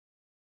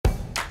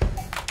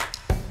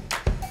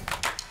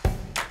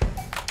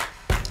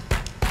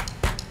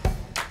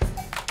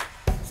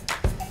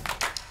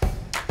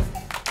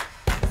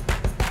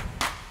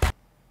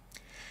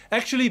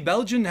Actually,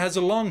 Belgium has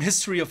a long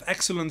history of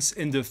excellence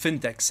in the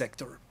fintech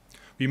sector.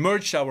 We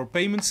merged our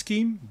payment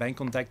scheme, Bank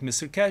Contact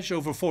Mr. Cash,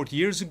 over 40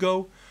 years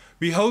ago.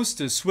 We host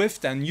the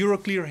Swift and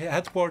Euroclear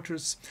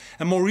headquarters,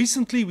 and more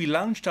recently we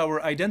launched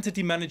our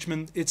identity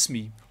management It's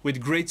Me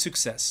with great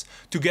success,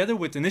 together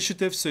with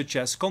initiatives such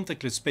as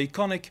Contactless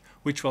Payconic,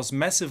 which was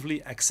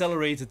massively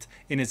accelerated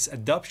in its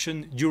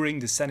adoption during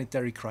the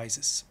sanitary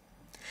crisis.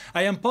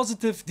 I am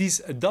positive these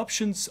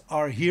adoptions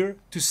are here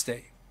to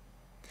stay.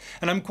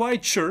 And I'm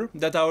quite sure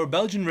that our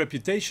Belgian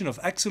reputation of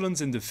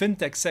excellence in the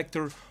fintech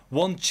sector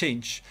won't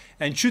change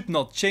and should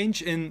not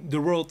change in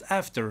the world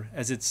after,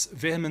 as it's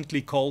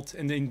vehemently called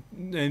in the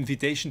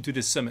invitation to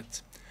the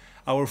summit.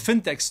 Our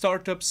fintech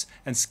startups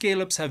and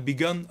scale-ups have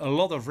begun a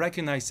lot of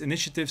recognized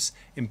initiatives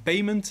in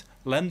payment,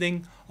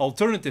 lending,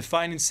 alternative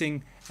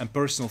financing and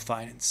personal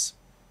finance.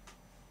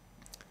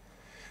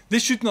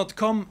 This should not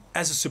come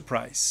as a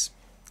surprise,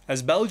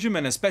 as Belgium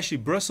and especially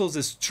Brussels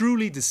is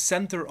truly the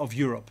center of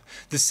Europe,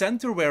 the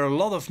center where a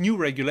lot of new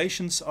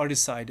regulations are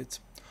decided,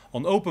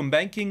 on open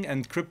banking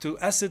and crypto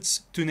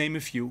assets to name a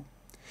few.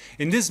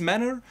 In this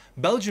manner,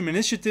 Belgian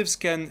initiatives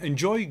can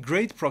enjoy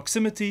great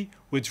proximity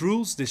with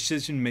rules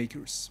decision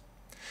makers.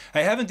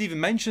 I haven't even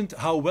mentioned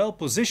how well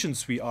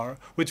positioned we are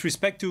with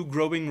respect to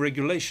growing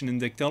regulation in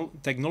the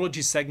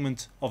technology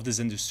segment of this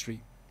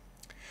industry.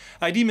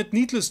 I deem it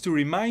needless to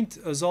remind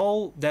us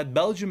all that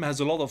Belgium has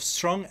a lot of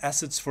strong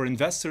assets for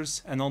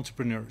investors and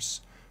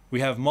entrepreneurs. We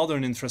have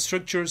modern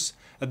infrastructures,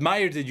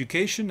 admired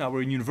education,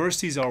 our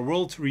universities are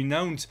world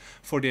renowned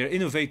for their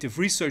innovative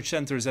research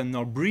centers and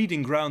are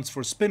breeding grounds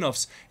for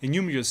spin-offs in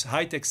numerous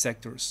high-tech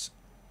sectors.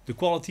 The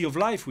quality of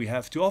life we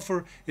have to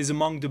offer is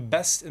among the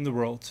best in the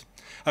world.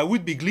 I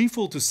would be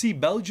gleeful to see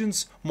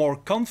Belgians more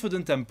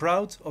confident and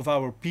proud of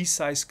our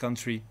pea-sized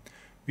country.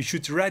 We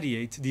should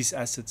radiate these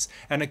assets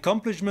and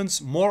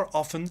accomplishments more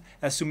often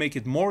as to make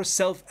it more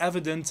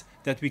self-evident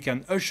that we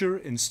can usher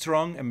in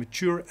strong and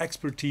mature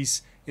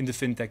expertise in the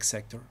fintech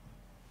sector.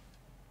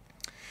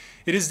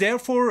 It is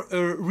therefore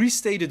a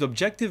restated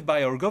objective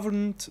by our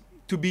government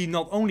to be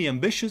not only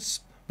ambitious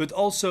but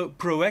also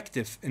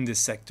proactive in this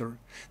sector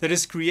that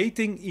is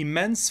creating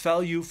immense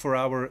value for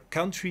our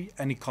country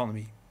and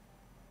economy.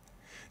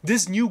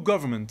 This new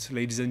government,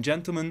 ladies and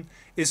gentlemen,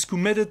 is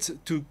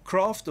committed to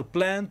craft a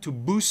plan to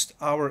boost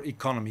our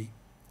economy.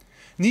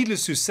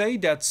 Needless to say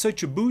that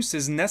such a boost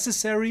is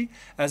necessary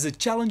as the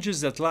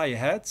challenges that lie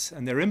ahead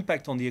and their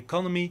impact on the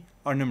economy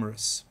are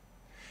numerous,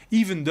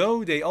 even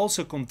though they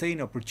also contain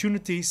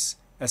opportunities,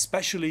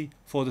 especially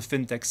for the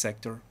fintech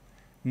sector.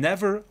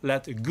 Never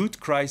let a good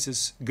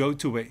crisis go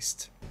to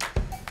waste.